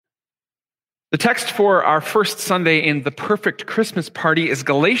The text for our first Sunday in the Perfect Christmas Party is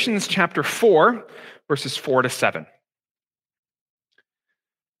Galatians chapter 4, verses 4 to 7.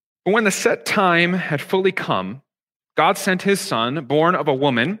 But when the set time had fully come, God sent his Son, born of a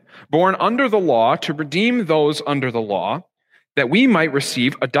woman, born under the law, to redeem those under the law, that we might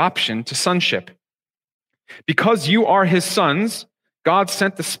receive adoption to sonship. Because you are his sons, God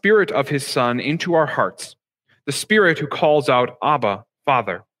sent the Spirit of his Son into our hearts, the Spirit who calls out, Abba,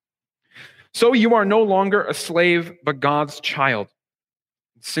 Father. So you are no longer a slave, but God's child.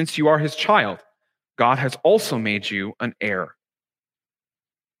 Since you are his child, God has also made you an heir.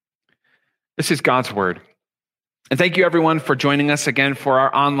 This is God's word. And thank you, everyone, for joining us again for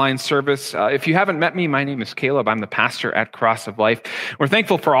our online service. If you haven't met me, my name is Caleb. I'm the pastor at Cross of Life. We're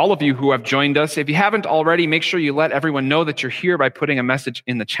thankful for all of you who have joined us. If you haven't already, make sure you let everyone know that you're here by putting a message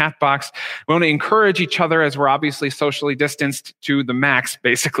in the chat box. We want to encourage each other, as we're obviously socially distanced to the max,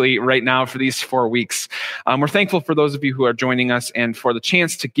 basically, right now for these 4 weeks. We're thankful for those of you who are joining us and for the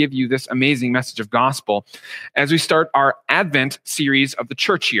chance to give you this amazing message of gospel as we start our Advent series of the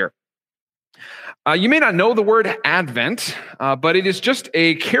church year. You may not know the word Advent, but it is just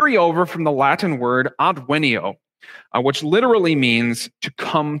a carryover from the Latin word advenio, which literally means to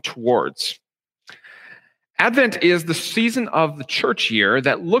come towards. Advent is the season of the church year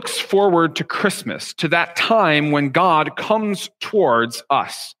that looks forward to Christmas, to that time when God comes towards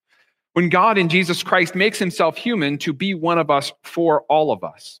us, when God in Jesus Christ makes himself human to be one of us for all of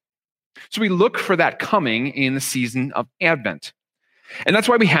us. So we look for that coming in the season of Advent. And that's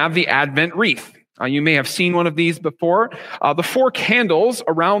why we have the Advent wreath. You may have seen one of these before. The 4 candles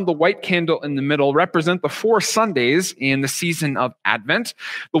around the white candle in the middle represent the 4 Sundays in the season of Advent.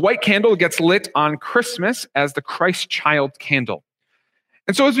 The white candle gets lit on Christmas as the Christ child candle.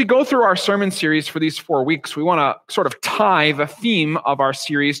 And so as we go through our sermon series for these 4 weeks, we want to sort of tie the theme of our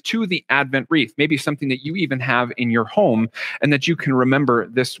series to the Advent wreath, maybe something that you even have in your home and that you can remember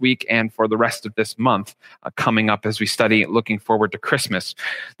this week and for the rest of this month coming up as we study looking forward to Christmas.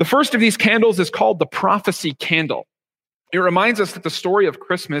 The first of these candles is called the prophecy candle. It reminds us that the story of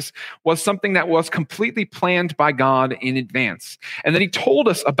Christmas was something that was completely planned by God in advance, and that he told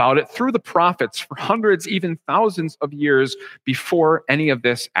us about it through the prophets for hundreds, even thousands of years before any of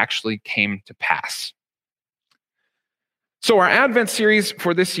this actually came to pass. So our Advent series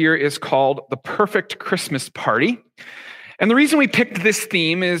for this year is called The Perfect Christmas Party. And the reason we picked this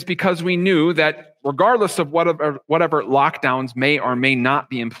theme is because we knew that regardless of whatever lockdowns may or may not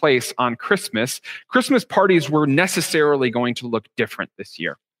be in place on Christmas, Christmas parties were necessarily going to look different this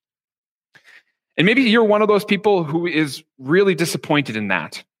year. And maybe you're one of those people who is really disappointed in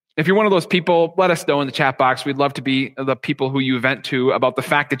that. If you're one of those people, let us know in the chat box. We'd love to be the people who you vent to about the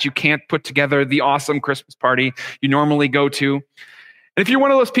fact that you can't put together the awesome Christmas party you normally go to. And if you're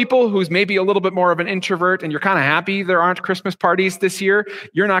one of those people who's maybe a little bit more of an introvert and you're kind of happy there aren't Christmas parties this year,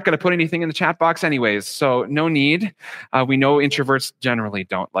 you're not going to put anything in the chat box anyways, so no need. We know introverts generally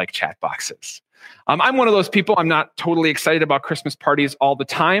don't like chat boxes. I'm one of those people. I'm not totally excited about Christmas parties all the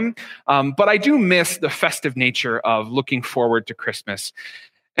time, but I do miss the festive nature of looking forward to Christmas.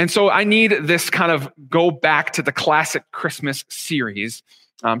 And so I need this kind of go back to the classic Christmas series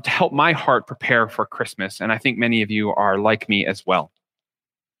to help my heart prepare for Christmas. And I think many of you are like me as well.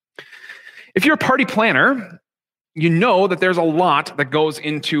 If you're a party planner, you know that there's a lot that goes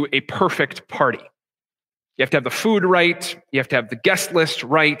into a perfect party. You have to have the food right. You have to have the guest list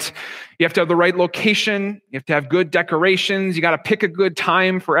right. You have to have the right location. You have to have good decorations. You got to pick a good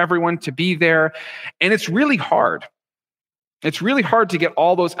time for everyone to be there. And it's really hard. It's really hard to get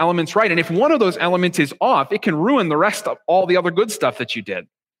all those elements right. And if one of those elements is off, it can ruin the rest of all the other good stuff that you did.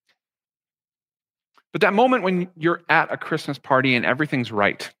 But that moment when you're at a Christmas party and everything's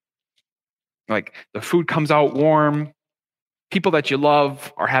right, like the food comes out warm, people that you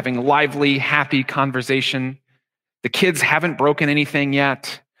love are having lively, happy conversation, the kids haven't broken anything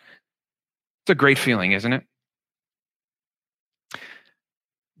yet. It's a great feeling, isn't it?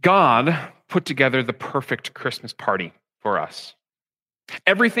 God put together the perfect Christmas party for us.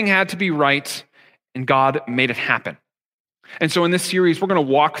 Everything had to be right, and God made it happen. And so in this series, we're going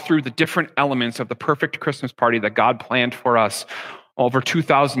to walk through the different elements of the perfect Christmas party that God planned for us over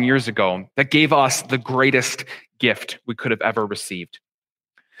 2,000 years ago that gave us the greatest gift we could have ever received.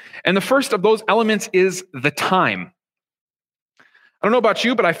 And the first of those elements is the time. I don't know about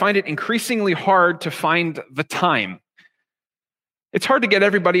you, but I find it increasingly hard to find the time. It's hard to get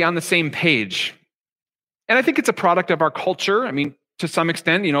everybody on the same page. And I think it's a product of our culture. I mean, to some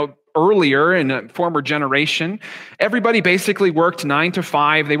extent, earlier in a former generation, everybody basically worked 9 to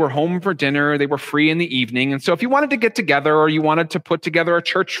 5. They were home for dinner. They were free in the evening. And so if you wanted to get together or you wanted to put together a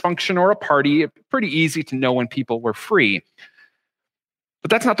church function or a party, it's pretty easy to know when people were free.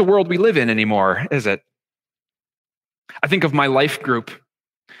 But that's not the world we live in anymore, is it? I think of my life group.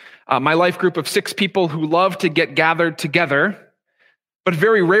 My life group of 6 people who love to get gathered together, but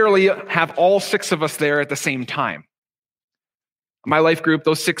very rarely have all 6 of us there at the same time. My life group,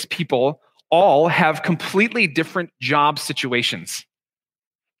 those 6 people, all have completely different job situations.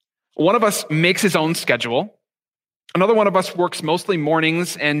 One of us makes his own schedule. Another one of us works mostly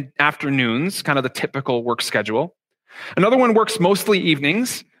mornings and afternoons, kind of the typical work schedule. Another one works mostly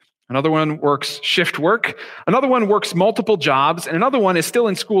evenings. Another one works shift work. Another one works multiple jobs. And another one is still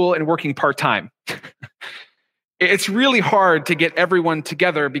in school and working part-time. It's really hard to get everyone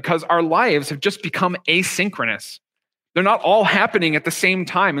together because our lives have just become asynchronous. They're not all happening at the same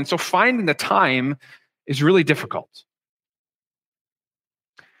time. And so finding the time is really difficult.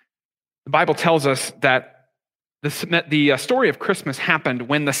 The Bible tells us that the story of Christmas happened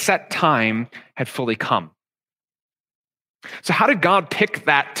when the set time had fully come. So how did God pick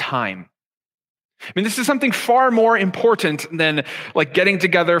that time? I mean, this is something far more important than like getting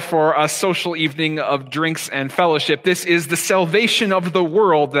together for a social evening of drinks and fellowship. This is the salvation of the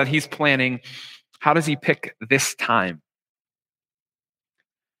world that he's planning. How does he pick this time?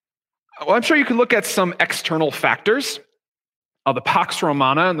 Well, I'm sure you could look at some external factors. The Pax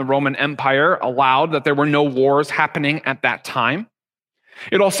Romana in the Roman Empire allowed that there were no wars happening at that time.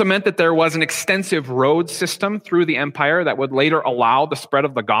 It also meant that there was an extensive road system through the empire that would later allow the spread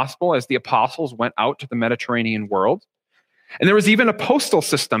of the gospel as the apostles went out to the Mediterranean world. And there was even a postal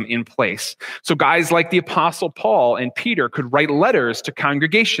system in place. So guys like the Apostle Paul and Peter could write letters to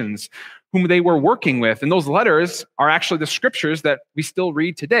congregations whom they were working with. And those letters are actually the scriptures that we still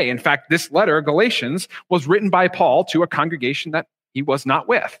read today. In fact, this letter, Galatians, was written by Paul to a congregation that he was not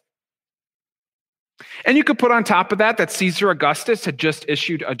with. And you could put on top of that Caesar Augustus had just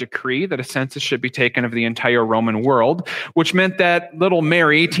issued a decree that a census should be taken of the entire Roman world, which meant that little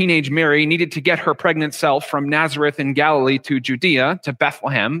Mary, teenage Mary, needed to get her pregnant self from Nazareth in Galilee to Judea, to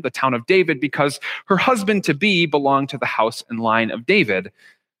Bethlehem, the town of David, because her husband-to-be belonged to the house and line of David.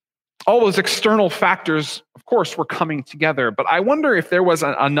 All those external factors, of course, were coming together, but I wonder if there was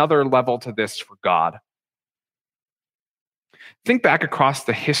another level to this for God. Think back across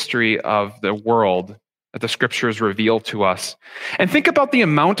the history of the world that the scriptures reveal to us, and think about the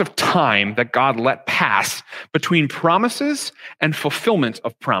amount of time that God let pass between promises and fulfillment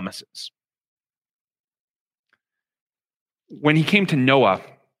of promises. When he came to Noah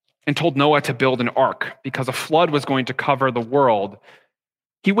and told Noah to build an ark because a flood was going to cover the world,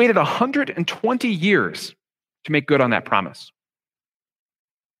 he waited 120 years to make good on that promise.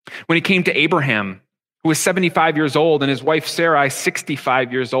 When he came to Abraham, who was 75 years old, and his wife Sarai,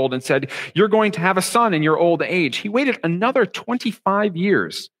 65 years old, and said, "You're going to have a son in your old age," he waited another 25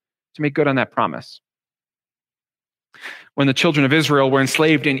 years to make good on that promise. When the children of Israel were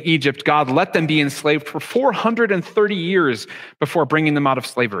enslaved in Egypt, God let them be enslaved for 430 years before bringing them out of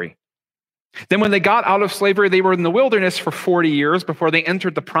slavery. Then when they got out of slavery, they were in the wilderness for 40 years before they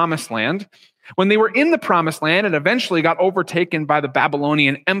entered the promised land. When they were in the promised land and eventually got overtaken by the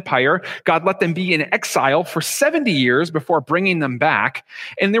Babylonian Empire, God let them be in exile for 70 years before bringing them back.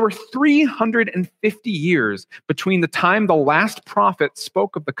 And there were 350 years between the time the last prophet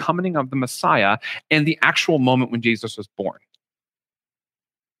spoke of the coming of the Messiah and the actual moment when Jesus was born.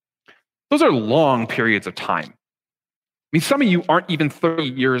 Those are long periods of time. I mean, some of you aren't even 30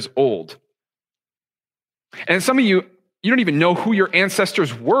 years old. And some of you don't even know who your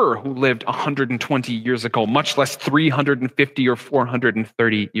ancestors were who lived 120 years ago, much less 350 or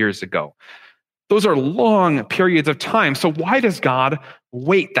 430 years ago. Those are long periods of time. So why does God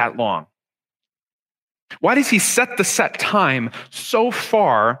wait that long? Why does he set the set time so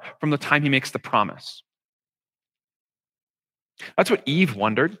far from the time he makes the promise? That's what Eve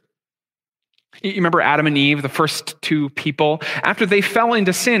wondered. You remember Adam and Eve, the first 2 people? After they fell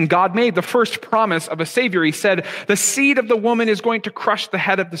into sin, God made the first promise of a Savior. He said, "The seed of the woman is going to crush the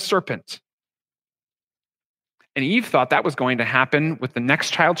head of the serpent." And Eve thought that was going to happen with the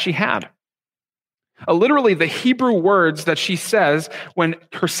next child she had. Literally, the Hebrew words that she says when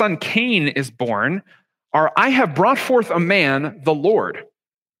her son Cain is born are, "I have brought forth a man, the Lord."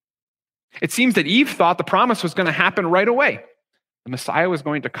 It seems that Eve thought the promise was going to happen right away. The Messiah was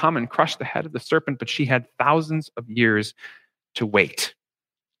going to come and crush the head of the serpent, but she had thousands of years to wait.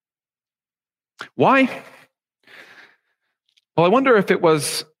 Why? Well, I wonder if it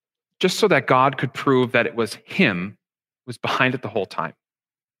was just so that God could prove that it was him who was behind it the whole time.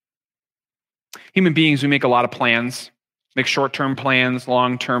 Human beings, we make a lot of plans, make short-term plans,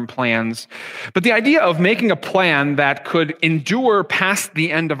 long-term plans. But the idea of making a plan that could endure past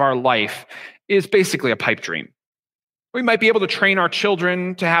the end of our life is basically a pipe dream. We might be able to train our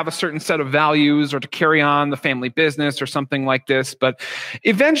children to have a certain set of values or to carry on the family business or something like this, but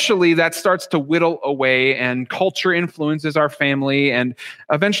eventually that starts to whittle away and culture influences our family, and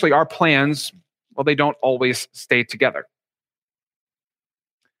eventually our plans, well, they don't always stay together.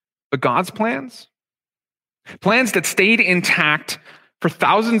 But God's plans that stayed intact for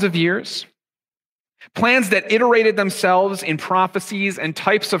thousands of years, plans that iterated themselves in prophecies and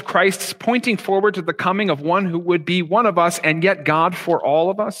types of Christs, pointing forward to the coming of one who would be one of us and yet God for all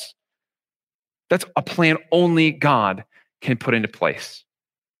of us. That's a plan only God can put into place.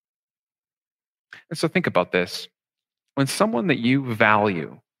 And so think about this. When someone that you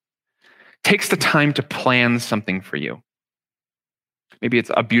value takes the time to plan something for you, maybe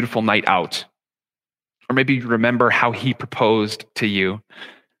it's a beautiful night out, or maybe you remember how he proposed to you,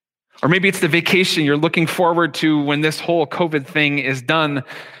 or maybe it's the vacation you're looking forward to when this whole COVID thing is done.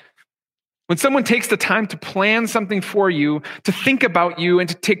 When someone takes the time to plan something for you, to think about you, and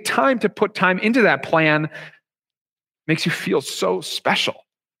to take time to put time into that plan, makes you feel so special.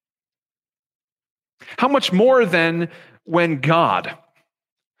 How much more than when God,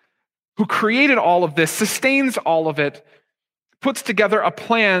 who created all of this, sustains all of it, puts together a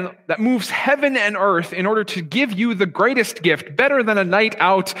plan that moves heaven and earth in order to give you the greatest gift, better than a night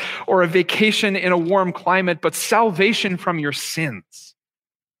out or a vacation in a warm climate, but salvation from your sins.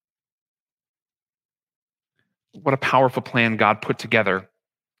 What a powerful plan God put together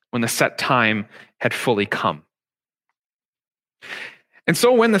when the set time had fully come. And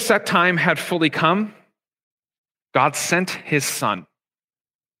so when the set time had fully come, God sent his son.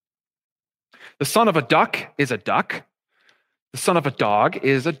 The son of a duck is a duck. The son of a dog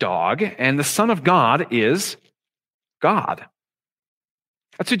is a dog, and the Son of God is God.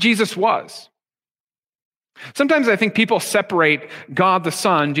 That's who Jesus was. Sometimes I think people separate God the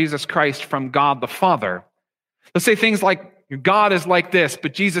Son, Jesus Christ, from God the Father. They'll say things like, God is like this,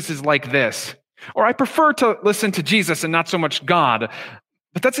 but Jesus is like this. Or I prefer to listen to Jesus and not so much God.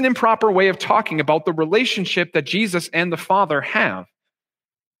 But that's an improper way of talking about the relationship that Jesus and the Father have.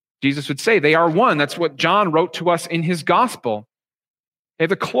 Jesus would say they are one. That's what John wrote to us in his gospel. They have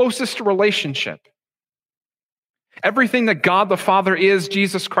the closest relationship. Everything that God the Father is,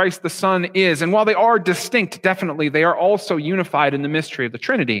 Jesus Christ the Son is. And while they are distinct, definitely, they are also unified in the mystery of the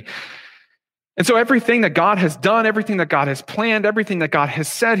Trinity. And so everything that God has done, everything that God has planned, everything that God has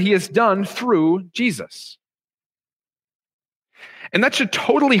said, he has done through Jesus. And that should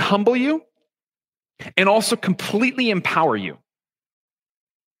totally humble you and also completely empower you.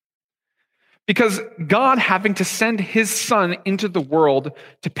 Because God having to send his son into the world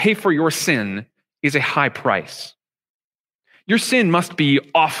to pay for your sin is a high price. Your sin must be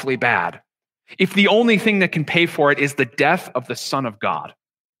awfully bad if the only thing that can pay for it is the death of the Son of God.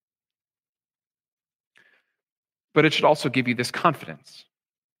 But it should also give you this confidence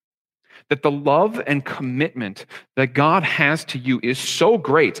that the love and commitment that God has to you is so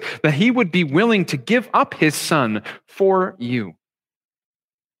great that he would be willing to give up his son for you.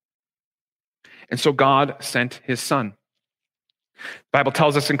 And so God sent his son. The Bible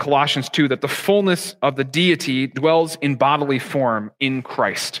tells us in Colossians 2 that the fullness of the deity dwells in bodily form in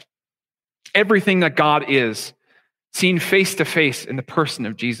Christ. Everything that God is, seen face to face in the person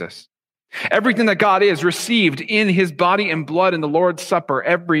of Jesus. Everything that God is received in his body and blood in the Lord's Supper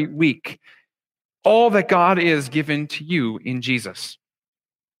every week. All that God is given to you in Jesus.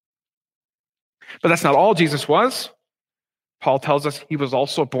 But that's not all Jesus was. Paul tells us he was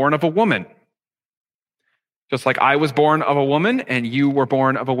also born of a woman. Just like I was born of a woman and you were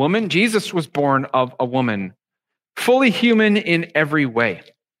born of a woman, Jesus was born of a woman, fully human in every way.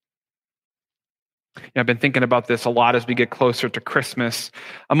 I've been thinking about this a lot as we get closer to Christmas.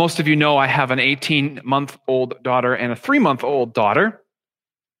 Most of you know I have an 18-month-old daughter and a 3-month-old daughter.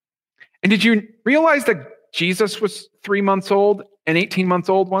 And did you realize that Jesus was 3 months old and 18 months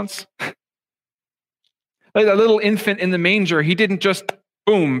old once? Like a little infant in the manger, he didn't just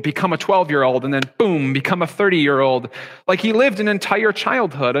boom, become a 12-year-old, and then boom, become a 30-year-old. Like he lived an entire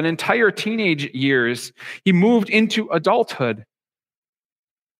childhood, an entire teenage years. He moved into adulthood.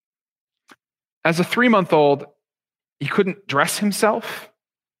 As a 3-month-old, he couldn't dress himself.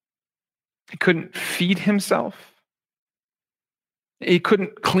 He couldn't feed himself. He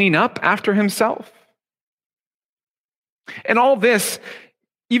couldn't clean up after himself. And all this,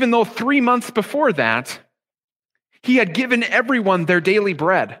 even though 3 months before that, he had given everyone their daily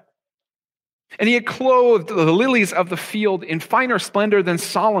bread. And he had clothed the lilies of the field in finer splendor than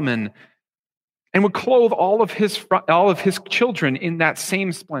Solomon. and would clothe all of his children in that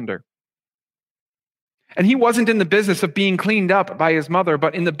same splendor. And he wasn't in the business of being cleaned up by his mother,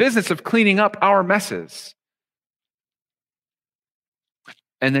 but in the business of cleaning up our messes.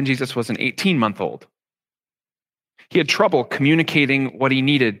 And then Jesus was an 18-month-old. He had trouble communicating what he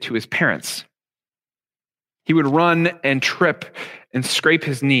needed to his parents. He would run and trip and scrape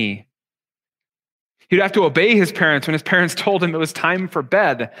his knee. He'd have to obey his parents when his parents told him it was time for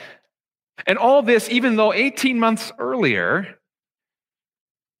bed. And all this, even though 18 months earlier,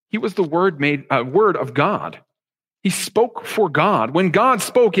 he was the word of God. He spoke for God. When God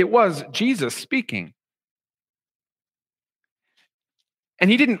spoke, it was Jesus speaking. And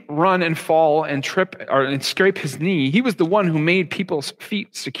he didn't run and fall and trip and scrape his knee. He was the one who made people's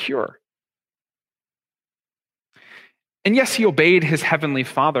feet secure. And yes, he obeyed his heavenly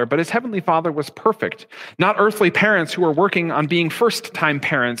Father, but his heavenly Father was perfect, not earthly parents who are working on being first-time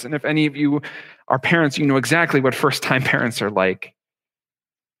parents. And if any of you are parents, you know exactly what first-time parents are like.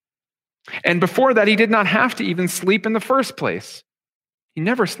 And before that, he did not have to even sleep in the first place. He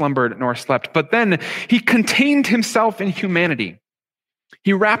never slumbered nor slept. But then he contained himself in humanity.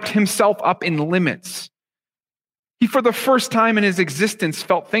 He wrapped himself up in limits. He, for the first time in his existence,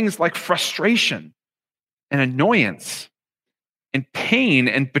 felt things like frustration and annoyance and pain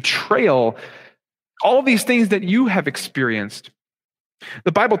and betrayal, all these things that you have experienced.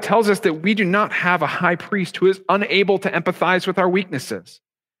 The Bible tells us that we do not have a high priest who is unable to empathize with our weaknesses,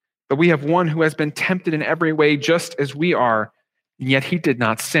 but we have one who has been tempted in every way just as we are, and yet he did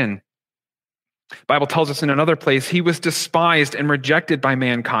not sin. The Bible tells us in another place, he was despised and rejected by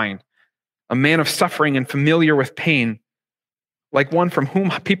mankind, a man of suffering and familiar with pain. Like one from whom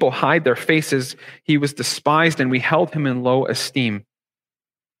people hide their faces, he was despised and we held him in low esteem.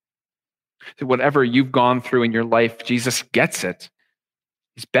 So whatever you've gone through in your life, Jesus gets it.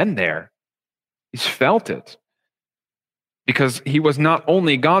 He's been there. He's felt it. Because he was not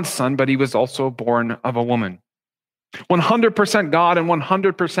only God's son, but he was also born of a woman. 100% God and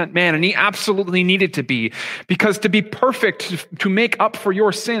 100% man, and he absolutely needed to be. Because to be perfect, to make up for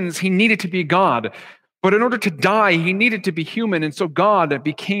your sins, he needed to be God. But in order to die, he needed to be human, and so God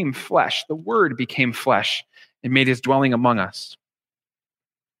became flesh. The Word became flesh and made his dwelling among us.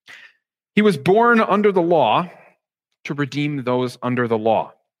 He was born under the law to redeem those under the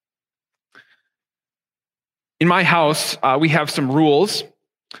law. In my house, we have some rules.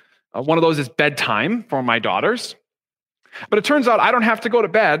 One of those is bedtime for my daughters. But it turns out I don't have to go to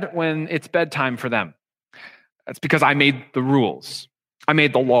bed when it's bedtime for them. That's because I made the rules. I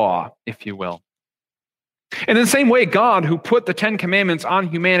made the law, if you will. And in the same way, God, who put the 10 commandments on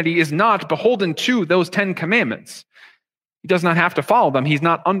humanity, is not beholden to those 10 commandments. He does not have to follow them. He's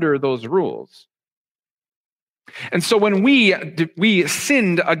not under those rules. And so when we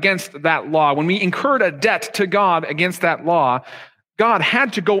sinned against that law, when we incurred a debt to God against that law, God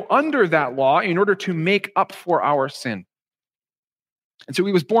had to go under that law in order to make up for our sin. And so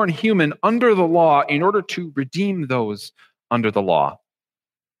he was born human under the law in order to redeem those under the law,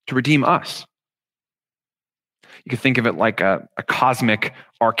 to redeem us. You could think of it like a cosmic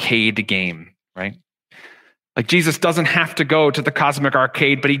arcade game, right? Like Jesus doesn't have to go to the cosmic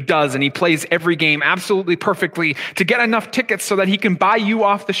arcade, but he does, and he plays every game absolutely perfectly to get enough tickets so that he can buy you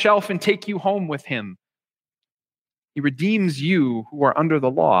off the shelf and take you home with him. He redeems you who are under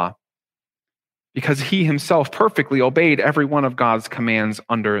the law because he himself perfectly obeyed every one of God's commands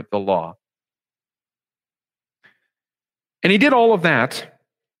under the law. And he did all of that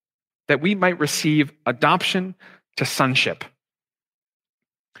we might receive adoption to sonship.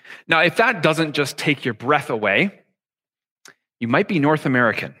 Now, if that doesn't just take your breath away, you might be North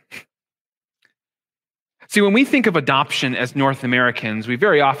American. See, when we think of adoption as North Americans, we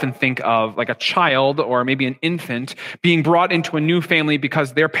very often think of like a child or maybe an infant being brought into a new family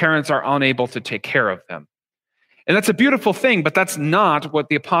because their parents are unable to take care of them. And that's a beautiful thing, but that's not what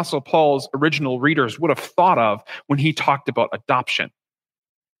the Apostle Paul's original readers would have thought of when he talked about adoption.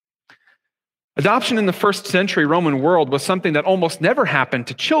 Adoption in the first century Roman world was something that almost never happened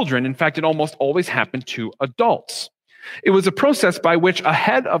to children. In fact, it almost always happened to adults. It was a process by which a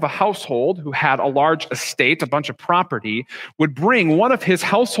head of a household who had a large estate, a bunch of property, would bring one of his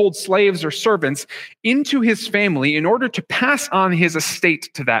household slaves or servants into his family in order to pass on his estate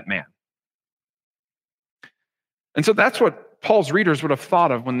to that man. And so that's what Paul's readers would have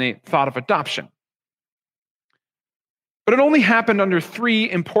thought of when they thought of adoption. But it only happened under three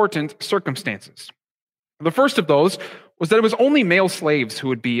important circumstances. The first of those was that it was only male slaves who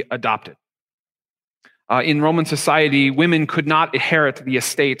would be adopted. In Roman society, women could not inherit the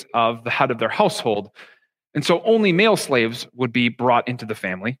estate of the head of their household, and so only male slaves would be brought into the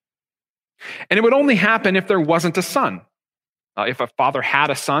family. And it would only happen if there wasn't a son. If a father had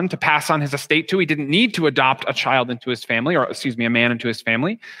a son to pass on his estate to, he didn't need to adopt a child into his family, or a man into his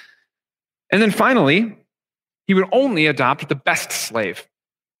family. And then finally, he would only adopt the best slave,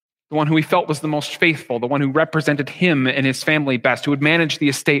 the one who he felt was the most faithful, the one who represented him and his family best, who would manage the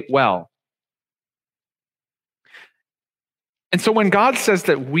estate well. And so when God says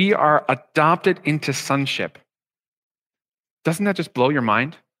that we are adopted into sonship, doesn't that just blow your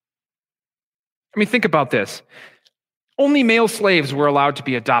mind? I mean, think about this. Only male slaves were allowed to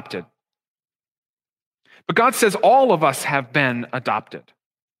be adopted. But God says all of us have been adopted.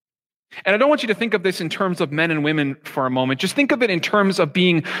 And I don't want you to think of this in terms of men and women for a moment. Just think of it in terms of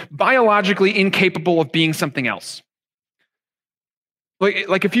being biologically incapable of being something else.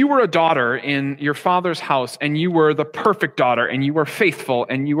 Like if you were a daughter in your father's house and you were the perfect daughter and you were faithful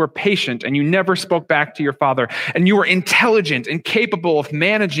and you were patient and you never spoke back to your father and you were intelligent and capable of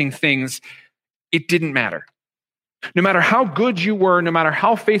managing things, it didn't matter. No matter how good you were, no matter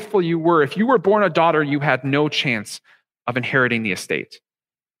how faithful you were, if you were born a daughter, you had no chance of inheriting the estate.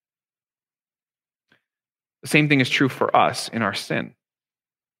 The same thing is true for us in our sin.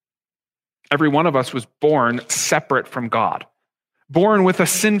 Every one of us was born separate from God, born with a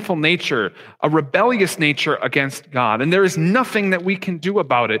sinful nature, a rebellious nature against God. And there is nothing that we can do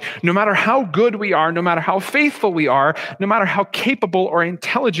about it. No matter how good we are, no matter how faithful we are, no matter how capable or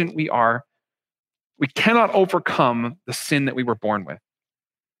intelligent we are, we cannot overcome the sin that we were born with.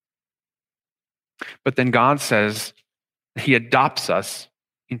 But then God says he adopts us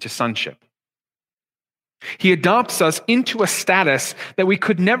into sonship. He adopts us into a status that we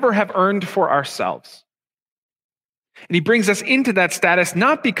could never have earned for ourselves. And he brings us into that status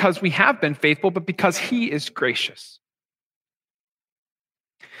not because we have been faithful, but because he is gracious.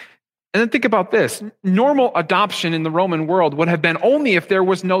 And then think about this. Normal adoption in the Roman world would have been only if there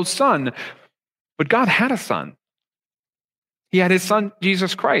was no son. But God had a son. He had his son,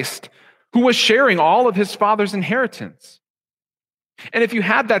 Jesus Christ, who was sharing all of his father's inheritance. And if you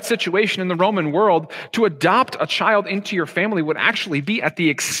had that situation in the Roman world, to adopt a child into your family would actually be at the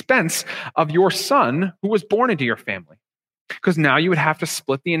expense of your son who was born into your family. Because now you would have to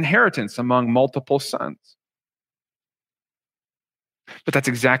split the inheritance among multiple sons. But that's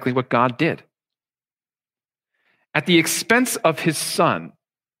exactly what God did. At the expense of his son,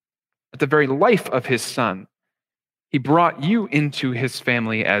 at the very life of his son, he brought you into his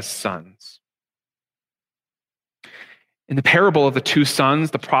family as sons. In the parable of the two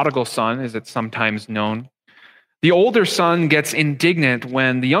sons, the prodigal son, as it's sometimes known, the older son gets indignant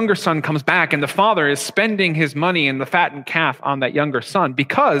when the younger son comes back and the father is spending his money and the fattened calf on that younger son,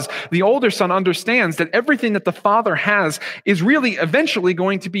 because the older son understands that everything that the father has is really eventually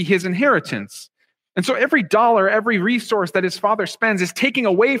going to be his inheritance. And so every dollar, every resource that his father spends is taking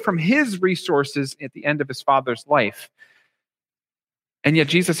away from his resources at the end of his father's life. And yet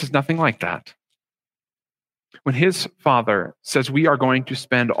Jesus is nothing like that. When his father says we are going to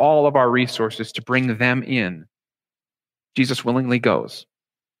spend all of our resources to bring them in, Jesus willingly goes.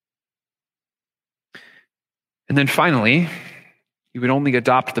 And then finally, he would only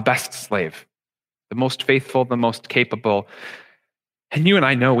adopt the best slave, the most faithful, the most capable. And you and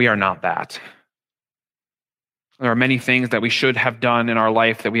I know we are not that. There are many things that we should have done in our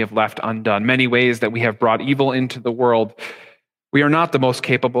life that we have left undone, many ways that we have brought evil into the world. We are not the most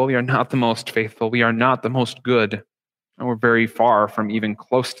capable. We are not the most faithful. We are not the most good. And we're very far from even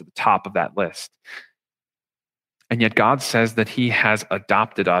close to the top of that list. And yet God says that he has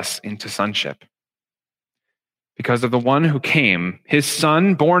adopted us into sonship. Because of the one who came, his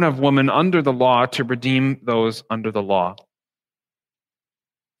son, born of woman under the law, to redeem those under the law.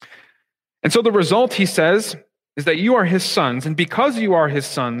 And so the result, he says, is that you are his sons, and because you are his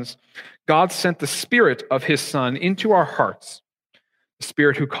sons, God sent the Spirit of his Son into our hearts, the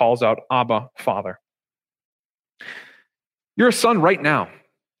Spirit who calls out, Abba, Father. You're a son right now,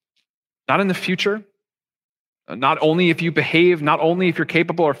 not in the future. Not only if you behave, not only if you're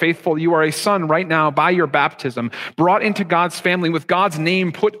capable or faithful, you are a son right now by your baptism, brought into God's family with God's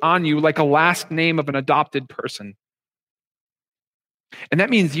name put on you like a last name of an adopted person. And that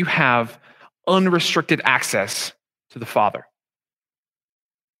means you have unrestricted access to the Father.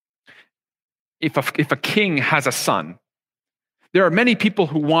 If a king has a son, there are many people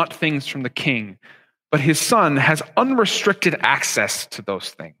who want things from the king, but his son has unrestricted access to those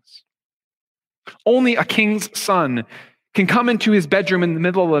things. Only a king's son can come into his bedroom in the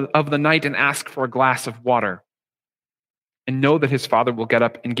middle of the night and ask for a glass of water and know that his father will get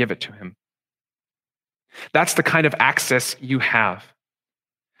up and give it to him. That's the kind of access you have.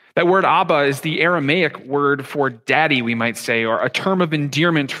 That word Abba is the Aramaic word for daddy, we might say, or a term of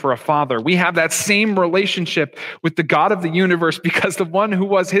endearment for a father. We have that same relationship with the God of the universe because the one who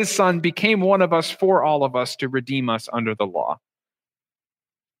was his son became one of us for all of us to redeem us under the law.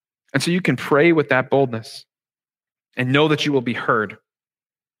 And so you can pray with that boldness and know that you will be heard.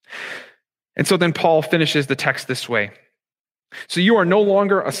 And so then Paul finishes the text this way. So you are no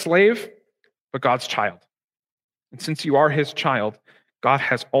longer a slave, but God's child. And since you are his child, God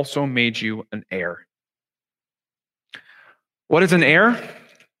has also made you an heir. What is an heir?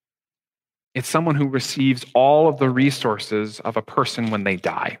 It's someone who receives all of the resources of a person when they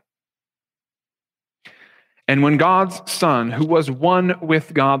die. And when God's Son, who was one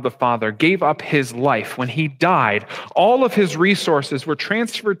with God the Father, gave up his life, when he died, all of his resources were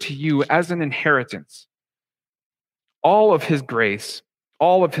transferred to you as an inheritance. All of his grace,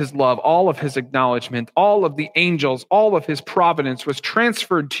 all of his love, all of his acknowledgement, all of the angels, all of his providence was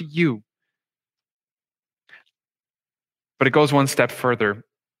transferred to you. But it goes one step further.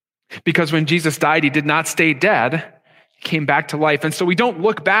 Because when Jesus died, he did not stay dead. He came back to life. And so we don't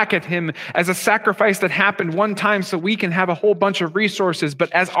look back at him as a sacrifice that happened one time so we can have a whole bunch of resources,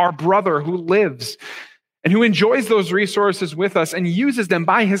 but as our brother who lives and who enjoys those resources with us and uses them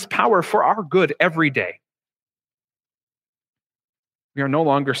by his power for our good every day. We are no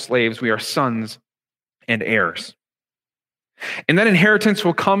longer slaves. We are sons and heirs. And that inheritance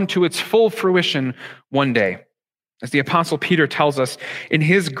will come to its full fruition one day. As the Apostle Peter tells us, in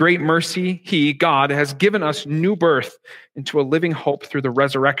his great mercy, he, God, has given us new birth into a living hope through the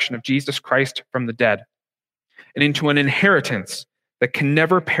resurrection of Jesus Christ from the dead, and into an inheritance that can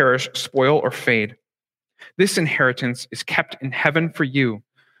never perish, spoil, or fade. This inheritance is kept in heaven for you,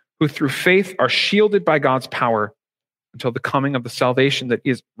 who through faith are shielded by God's power until the coming of the salvation that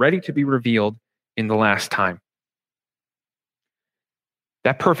is ready to be revealed in the last time.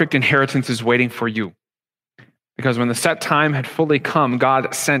 That perfect inheritance is waiting for you. Because when the set time had fully come,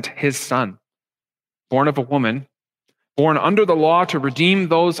 God sent his Son, born of a woman, born under the law to redeem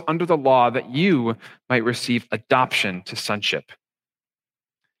those under the law, that you might receive adoption to sonship.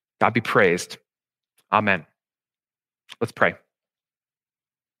 God be praised. Amen. Let's pray.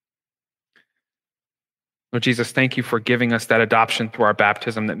 Lord Jesus, thank you for giving us that adoption through our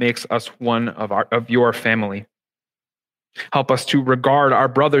baptism that makes us one of your family. Help us to regard our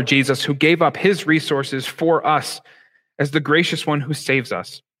brother Jesus, who gave up his resources for us, as the gracious one who saves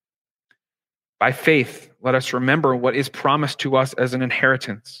us. By faith, let us remember what is promised to us as an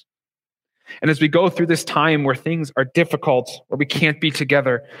inheritance. And as we go through this time where things are difficult, where we can't be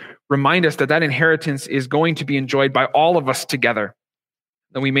together, remind us that that inheritance is going to be enjoyed by all of us together.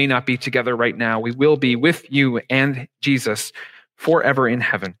 Though we may not be together right now, we will be with you and Jesus forever in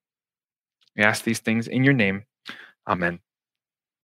heaven. We ask these things in your name. Amen.